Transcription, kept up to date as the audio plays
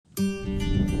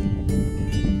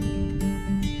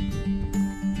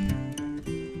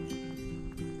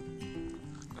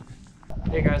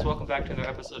Hey guys, welcome back to another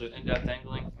episode of In-Depth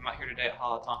Angling. I'm out here today at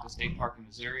Halatonka State Park in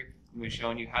Missouri. I'm going to be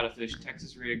showing you how to fish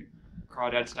Texas rig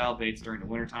crawdad style baits during the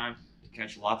wintertime to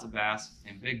catch lots of bass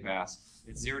and big bass.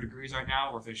 It's 0 degrees right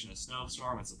now. We're fishing a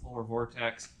snowstorm. It's a polar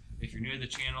vortex. If you're new to the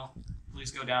channel,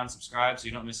 please go down and subscribe so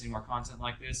you don't miss any more content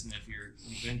like this. And if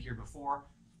you've been here before,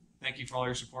 thank you for all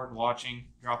your support and watching.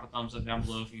 Drop a thumbs up down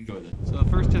below if you enjoyed it. So the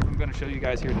first tip I'm going to show you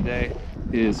guys here today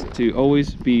is to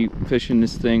always be fishing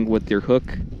this thing with your hook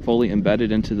fully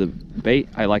embedded into the bait.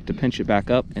 I like to pinch it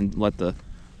back up and let the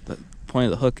point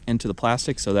of the hook into the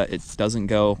plastic so that it doesn't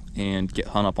go and get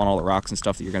hung up on all the rocks and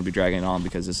stuff that you're going to be dragging it on,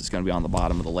 because this is going to be on the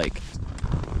bottom of the lake.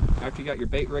 After you got your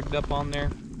bait rigged up on there,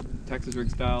 Texas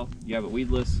rig style, you have it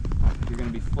weedless, you're going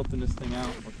to be flipping this thing out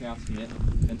or casting it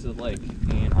into the lake,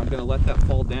 and I'm going to let that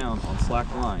fall down on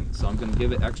slack line. So I'm going to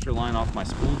give it extra line off my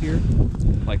spool here,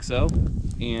 like so,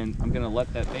 and I'm going to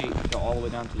let that bait go all the way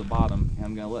down to the bottom, and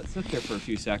I'm going to let it sit there for a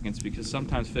few seconds, because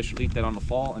sometimes fish will eat that on the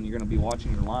fall, and you're going to be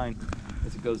watching your line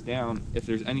as it goes down. If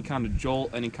there's any kind of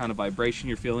jolt, any kind of vibration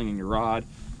you're feeling in your rod,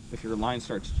 if your line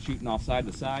starts shooting off side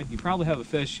to side, you probably have a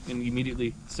fish, and you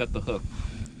immediately set the hook.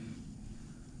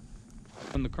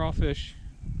 When the crawfish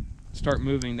start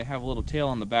moving, they have a little tail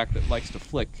on the back that likes to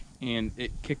flick, and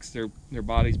it kicks their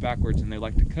bodies backwards, and they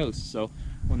like to coast. So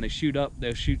when they shoot up,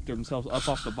 they'll shoot themselves up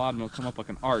off the bottom. They'll come up like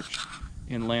an arch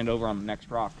and land over on the next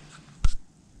rock.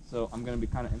 So I'm going to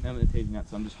be kind of imitating that.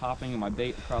 So I'm just hopping my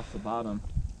bait across the bottom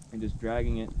and just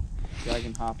dragging it,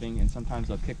 hopping, and sometimes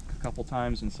I'll kick a couple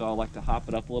times, and so I like to hop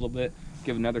it up a little bit,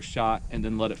 give another shot, and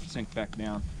then let it sink back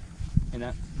down. And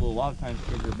that will a lot of times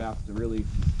trigger bass to really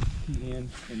key in,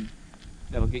 and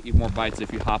that'll get you more bites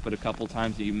if you hop it a couple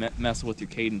times. You mess with your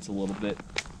cadence a little bit.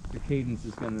 Your cadence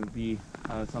is going to be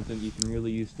something you can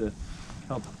really use to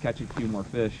help catch a few more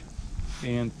fish.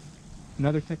 And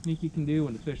another technique you can do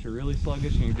when the fish are really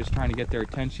sluggish and you're just trying to get their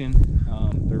attention,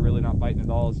 they're really not biting at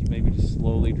all, is you maybe just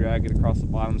slowly drag it across the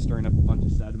bottom, stirring up a bunch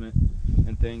of sediment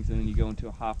and things, and then you go into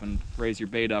a hop and raise your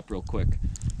bait up real quick.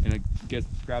 And it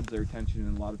grabs their attention,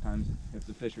 and a lot of times if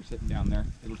the fish are sitting down there,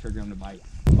 it'll trigger them to bite.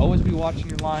 Always be watching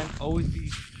your line, always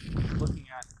be looking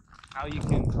at how you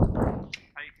can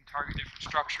target different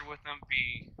structure with them.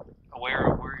 Be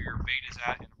aware of where your bait is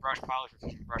at in a brush pile, if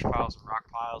you're fishing brush piles or rock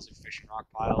piles, if you're fishing rock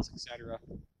piles, etc.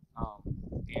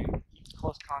 And keep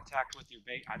close contact with your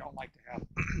bait. I don't like to have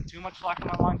too much slack on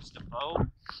my line, just a bow,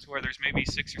 to where there's maybe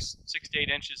 6 to 8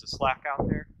 inches of slack out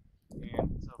there.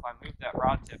 And so if I move that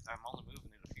rod tip, I'm only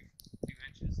moving it a few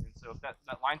inches. And so if that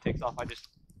line takes off, I just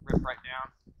rip right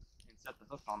down and set the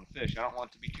hook on the fish. I don't want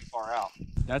it to be too far out.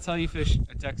 That's how you fish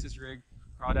a Texas rig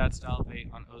crawdad style bait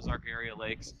on Ozark area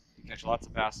lakes. You catch lots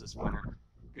of bass this winter.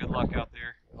 Good luck out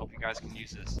there. Hope you guys can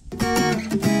use this.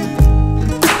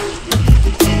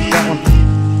 That one.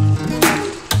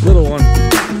 Little one.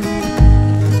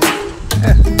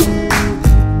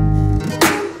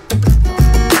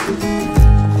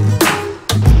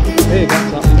 Hey,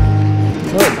 got something.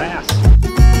 Oh, bass.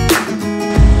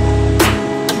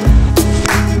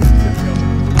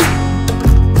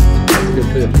 That's a good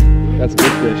fish. That's a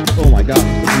good fish. Oh my gosh,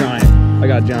 it's a giant. I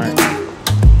got a giant.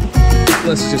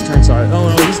 Let's just turn side.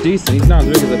 Oh no, he's decent. He's not as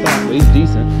big as I thought, but he's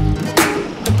decent.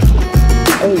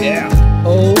 Oh yeah.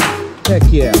 Oh, heck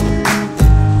yeah.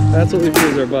 That's what we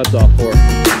freeze our butts off for.